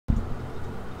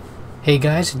Hey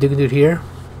guys, Dude here.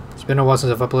 It's been a while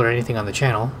since I've uploaded anything on the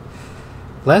channel.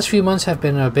 Last few months have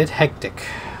been a bit hectic.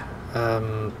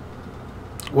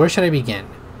 Where should I begin?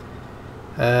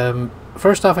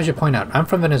 First off, I should point out, I'm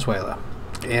from Venezuela.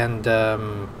 And,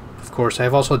 of course,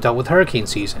 I've also dealt with hurricane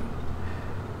season.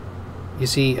 You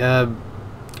see,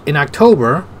 in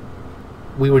October,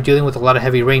 we were dealing with a lot of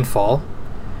heavy rainfall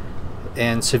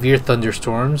and severe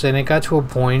thunderstorms, and it got to a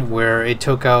point where it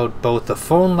took out both the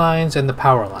phone lines and the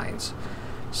power lines.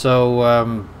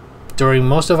 So during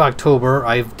most of October,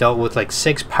 I've dealt with like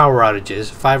 5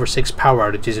 or 6 power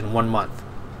outages in 1 month.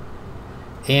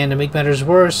 And to make matters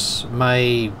worse,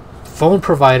 my phone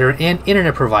provider and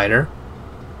internet provider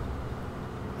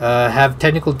have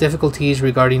technical difficulties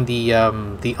regarding the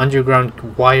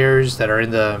underground wires that are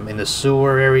in the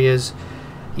sewer areas.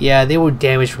 Yeah, they were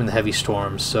damaged from the heavy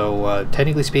storms, so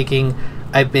technically speaking,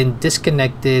 I've been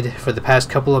disconnected for the past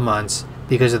couple of months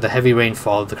because of the heavy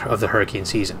rainfall of the hurricane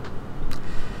season.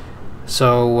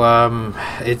 So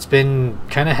it's been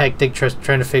kind of hectic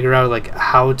trying to figure out like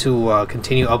how to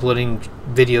continue uploading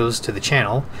videos to the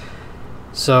channel.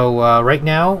 So right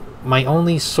now, my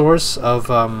only source of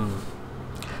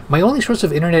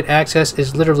internet access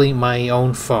is literally my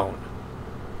own phone.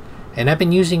 And I've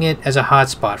been using it as a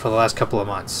hotspot for the last couple of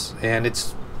months. And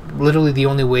it's literally the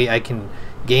only way I can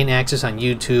gain access on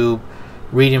YouTube,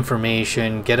 read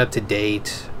information, get up to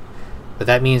date. But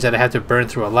that means that I have to burn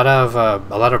through a lot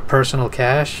of personal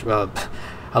cache, well,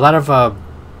 a lot of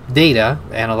data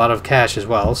and a lot of cache as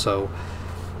well. So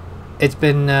it's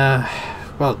been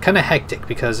well, kind of hectic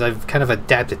because I've kind of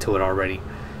adapted to it already.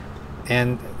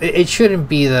 And it shouldn't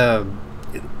be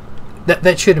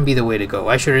that shouldn't be the way to go.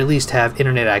 I should at least have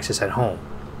internet access at home.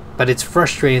 But it's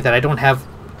frustrating that I don't have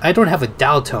a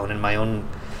dial tone in my own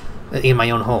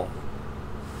home.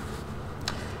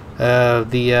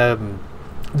 The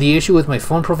issue with my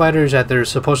phone provider is that they're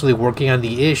supposedly working on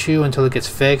the issue until it gets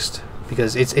fixed,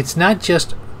 because it's not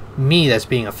just me that's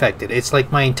being affected. It's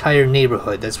like my entire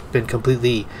neighborhood that's been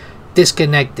completely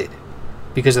disconnected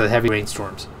because of the heavy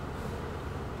rainstorms.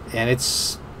 And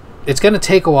it's going to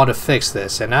take a while to fix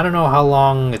this, and I don't know how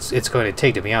long it's going to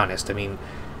take, to be honest. I mean,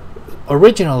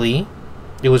 originally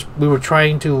we were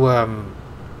trying to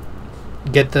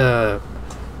get the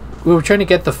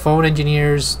phone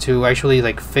engineers to actually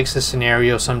like fix the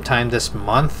scenario sometime this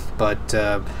month, but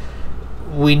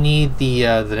we need the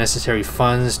necessary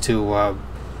funds to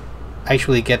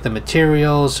actually get the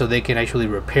materials so they can actually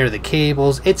repair the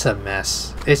cables. It's a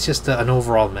mess. It's just an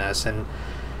overall mess,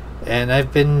 and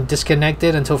I've been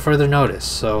disconnected until further notice.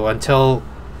 So until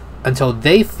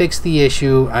they fix the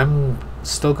issue, I'm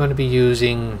still going to be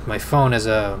using my phone as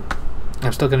a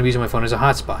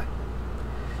hotspot.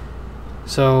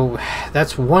 So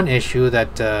that's one issue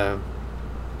that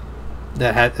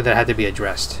had to be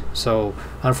addressed. So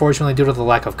unfortunately, due to the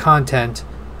lack of content,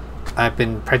 I've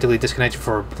been practically disconnected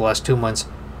for the last 2 months.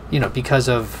 You know, because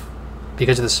of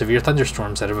the severe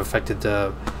thunderstorms that have affected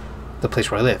the place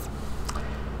where I live.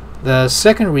 The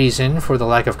second reason for the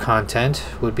lack of content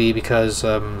would be because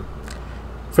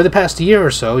for the past year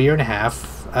or so, year and a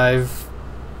half, I've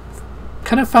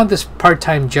kind of found this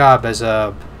part-time job as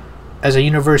a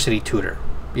university tutor.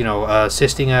 You know,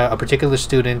 assisting a particular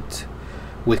student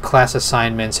with class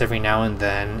assignments every now and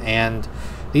then. And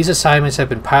these assignments have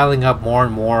been piling up more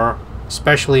and more,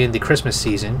 especially in the Christmas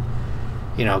season.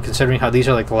 You know, considering how these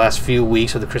are like the last few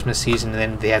weeks of the Christmas season, and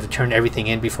then they have to turn everything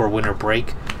in before winter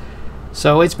break.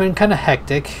 So it's been kind of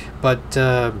hectic, but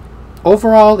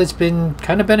overall it's been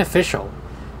kind of beneficial,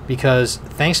 because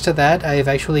thanks to that I've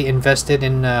actually invested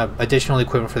in additional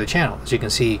equipment for the channel. As you can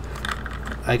see,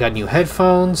 I got new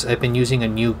headphones. I've been using a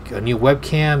new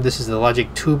webcam. This is the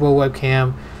Logic Turbo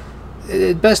webcam,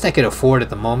 best I could afford at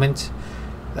the moment.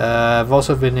 I've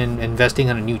also been investing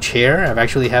in a new chair. I've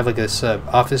actually have like this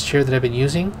office chair that I've been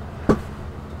using,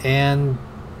 and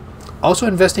also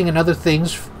investing in other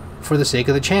things for the sake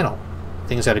of the channel.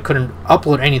 Things that I couldn't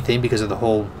upload anything because of the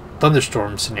whole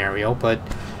thunderstorm scenario, but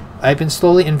I've been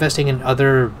slowly investing in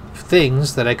other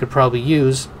things that I could probably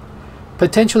use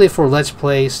potentially for Let's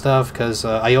Play stuff, because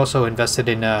I also invested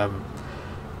in a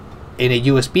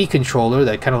USB controller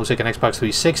that kind of looks like an Xbox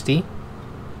 360.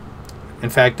 In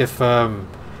fact, if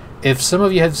some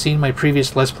of you have seen my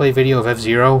previous Let's Play video of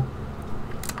F-Zero,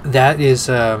 that's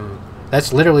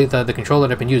literally the controller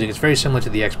that I've been using. It's very similar to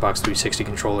the Xbox 360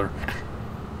 controller.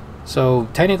 So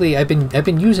technically, I've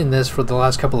been using this for the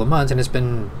last couple of months, and it's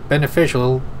been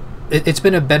beneficial. It's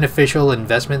been a beneficial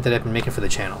investment that I've been making for the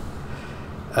channel.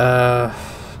 And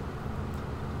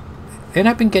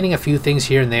I've been getting a few things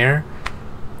here and there.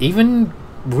 Even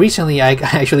recently, I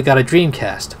actually got a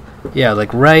Dreamcast. Yeah,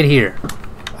 like right here.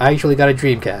 I actually got a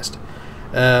Dreamcast.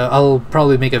 I'll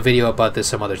probably make a video about this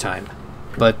some other time,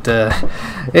 but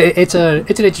it's an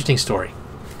interesting story.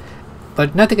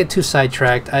 But not to get too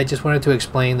sidetracked, I just wanted to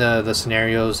explain the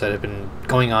scenarios that have been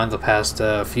going on the past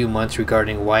few months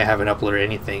regarding why I haven't uploaded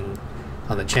anything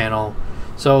on the channel.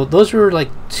 So those were like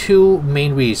two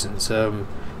main reasons.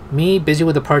 Me busy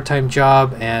with a part-time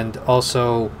job, and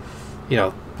also, you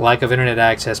know, lack of internet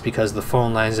access because the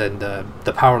phone lines and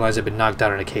the power lines have been knocked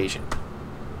out on occasion.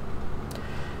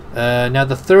 Now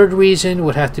the third reason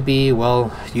would have to be,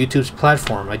 well, YouTube's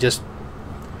platform.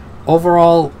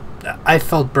 Overall, I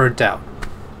felt burnt out.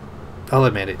 I'll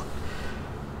admit it.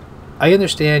 I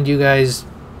understand you guys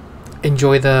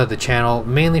enjoy the channel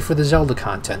mainly for the Zelda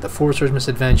content, the Four Swords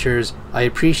Misadventures. I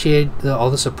appreciate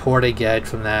all the support I get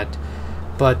from that,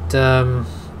 but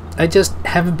I just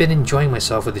haven't been enjoying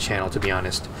myself with the channel, to be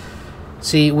honest.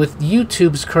 See, with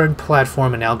YouTube's current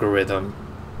platform and algorithm,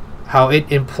 how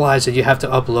it implies that you have to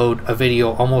upload a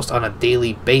video almost on a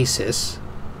daily basis,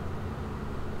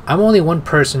 I'm only one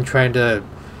person trying to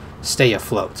stay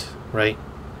afloat, right?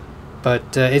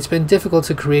 But it's been difficult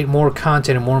to create more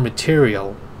content and more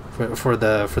material for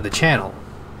the channel.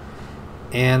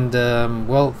 And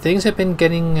well, things have been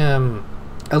getting a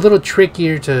little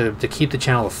trickier to keep the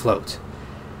channel afloat.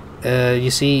 You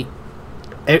see,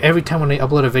 every time when I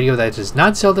upload a video that is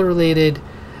not Zelda related,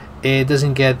 it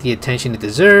doesn't get the attention it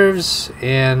deserves,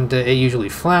 and it usually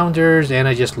flounders, and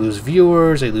I just lose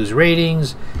viewers, I lose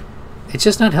ratings. It's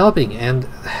just not helping, and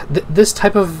this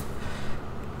type of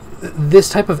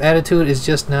attitude is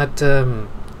just not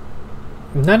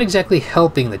exactly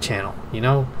helping the channel. You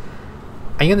know,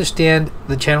 I understand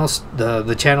the channel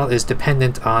is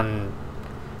dependent on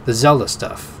the Zelda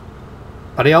stuff,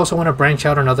 but I also want to branch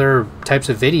out on other types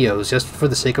of videos just for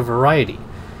the sake of variety.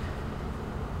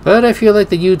 But I feel like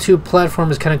the YouTube platform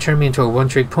has kind of turned me into a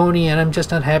one-trick pony, and I'm just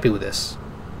not happy with this.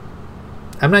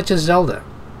 I'm not just Zelda.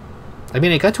 I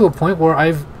mean, I got to a point where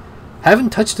haven't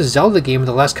touched a Zelda game in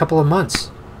the last couple of months.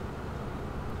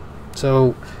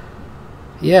 So,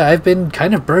 yeah, I've been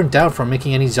kind of burnt out from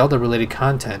making any Zelda-related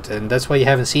content, and that's why you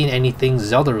haven't seen anything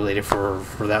Zelda-related for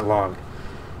that long.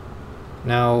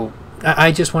 Now,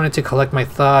 I just wanted to collect my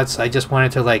thoughts. I just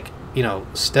wanted to, like, you know,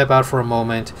 step out for a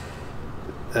moment,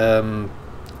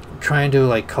 trying to,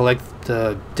 like, collect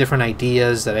the different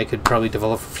ideas that I could probably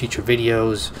develop for future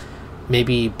videos,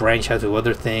 maybe branch out to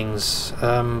other things.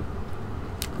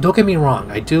 Don't get me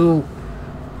wrong, I do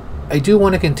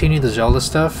want to continue the Zelda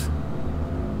stuff,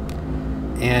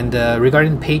 and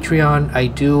regarding Patreon, I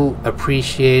do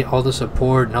appreciate all the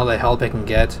support and all the help I can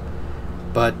get,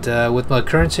 but with my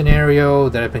current scenario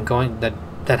that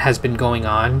has been going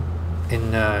on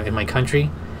in my country,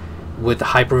 with the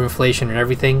hyperinflation and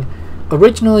everything,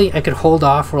 originally I could hold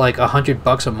off for like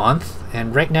 $100 a month,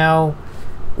 and right now,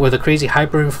 with the crazy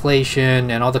hyperinflation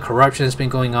and all the corruption that's been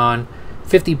going on,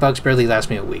 $50 barely lasts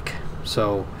me a week.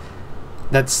 So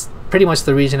that's pretty much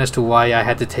the reason as to why I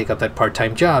had to take up that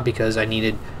part-time job, because I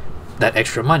needed that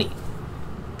extra money.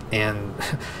 And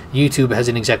YouTube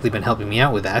hasn't exactly been helping me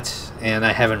out with that, and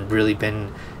I haven't really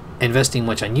been investing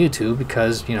much on YouTube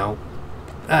because, you know,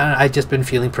 I've just been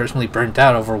feeling personally burnt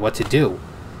out over what to do,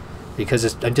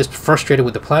 because I'm just frustrated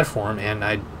with the platform, and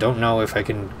I don't know if I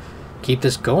can keep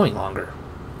this going longer.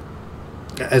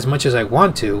 As much as I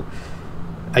want to,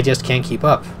 I just can't keep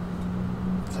up.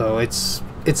 So it's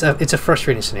a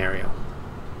frustrating scenario.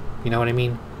 You know what I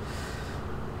mean?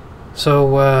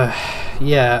 So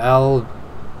yeah,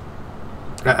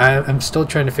 I'm still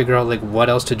trying to figure out like what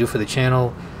else to do for the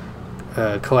channel,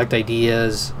 collect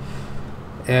ideas,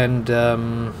 and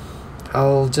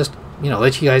I'll just, you know,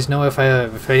 let you guys know if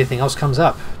anything else comes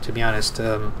up. To be honest,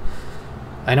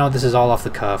 I know this is all off the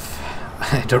cuff.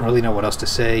 I don't really know what else to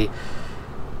say.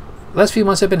 Last few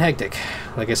months have been hectic,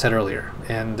 like I said earlier,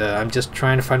 and I'm just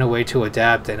trying to find a way to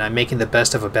adapt, and I'm making the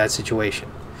best of a bad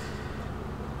situation.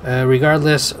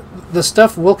 Regardless, the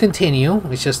stuff will continue.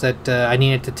 It's just that I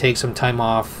needed to take some time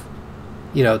off,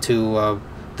 you know, to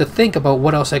think about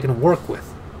what else I can work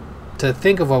with, to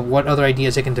think about what other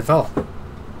ideas I can develop.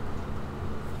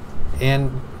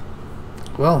 And,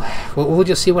 well, we'll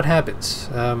just see what happens.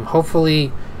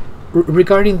 Hopefully,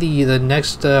 regarding the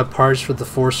next parts for the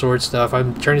Four Swords stuff,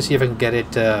 I'm trying to see if I can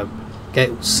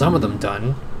get some of them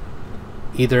done,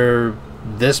 either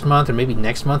this month or maybe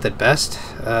next month at best.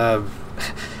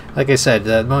 Like I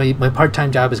said, my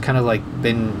part-time job has kind of like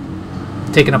been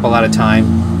taking up a lot of time.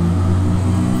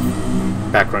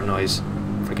 Background noise,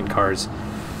 freaking cars.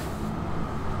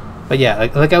 But yeah,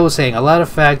 like I was saying, a lot of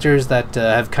factors that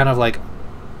have kind of like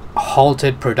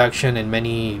halted production in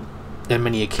many on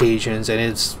many occasions, and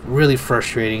it's really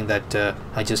frustrating that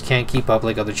I just can't keep up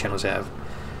like other channels have.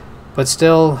 But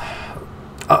still,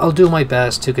 I'll do my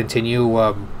best to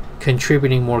continue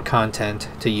contributing more content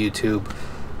to YouTube,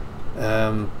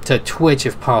 to Twitch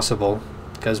if possible,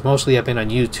 because mostly I've been on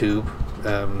YouTube,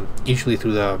 usually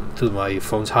through my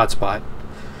phone's hotspot.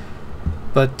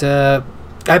 But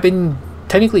I've been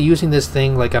technically using this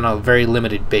thing like on a very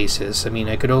limited basis. I mean,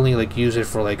 I could only like use it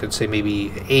for like, I'd say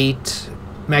maybe 8,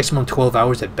 maximum 12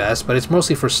 hours at best, but it's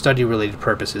mostly for study related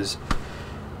purposes.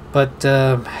 But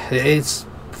it's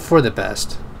for the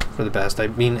best. For the best. I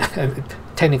mean,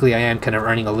 technically I am kind of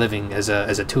earning a living as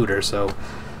a tutor, so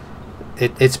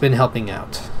it's been helping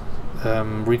out.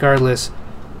 Regardless,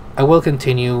 I will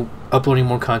continue uploading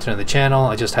more content on the channel.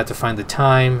 I just have to find the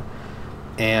time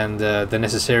and the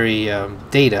necessary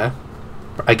data,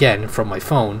 again from my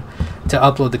phone, to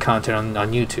upload the content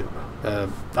on YouTube.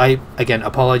 I again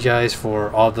apologize for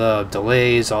all the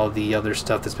delays, all the other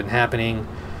stuff that's been happening,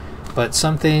 but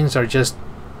some things are just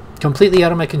completely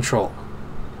out of my control.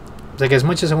 Like, as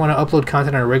much as I want to upload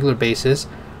content on a regular basis,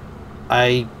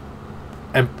 I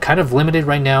am kind of limited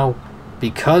right now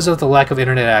because of the lack of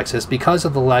internet access, because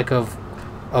of the lack of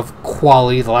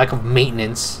quality, the lack of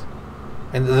maintenance,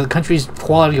 and the country's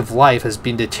quality of life has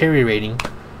been deteriorating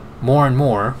more and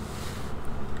more.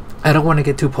 I don't want to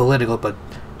get too political, but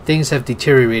things have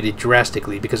deteriorated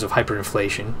drastically because of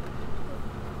hyperinflation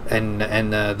and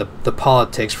the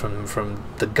politics from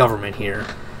the government here.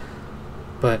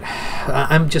 But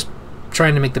I'm just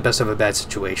trying to make the best of a bad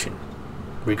situation,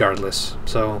 regardless.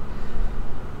 So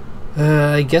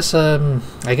I guess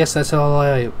that's all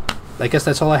I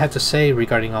have to say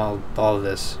regarding all of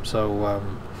this. So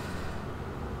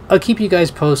I'll keep you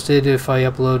guys posted if I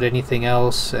upload anything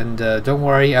else, and don't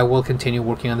worry, I will continue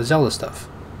working on the Zelda stuff.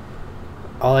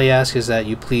 All I ask is that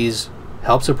you please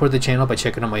help support the channel by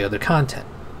checking out my other content.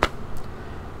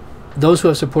 Those who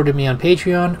have supported me on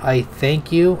Patreon, I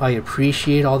thank you. I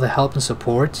appreciate all the help and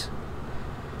support.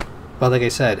 But like I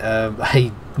said,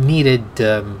 I needed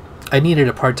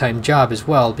a part-time job as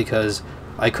well, because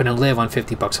I couldn't live on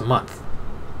 $50 a month,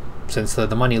 since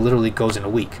the money literally goes in a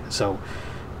week. So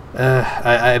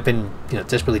I've been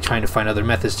desperately trying to find other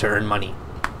methods to earn money.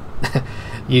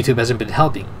 YouTube hasn't been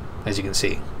helping, as you can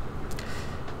see.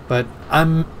 But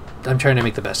I'm trying to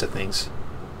make the best of things.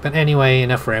 But anyway,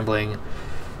 enough rambling.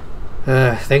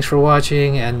 Thanks for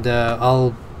watching, and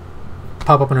I'll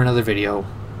pop up in another video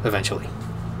eventually.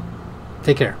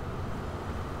 Take care.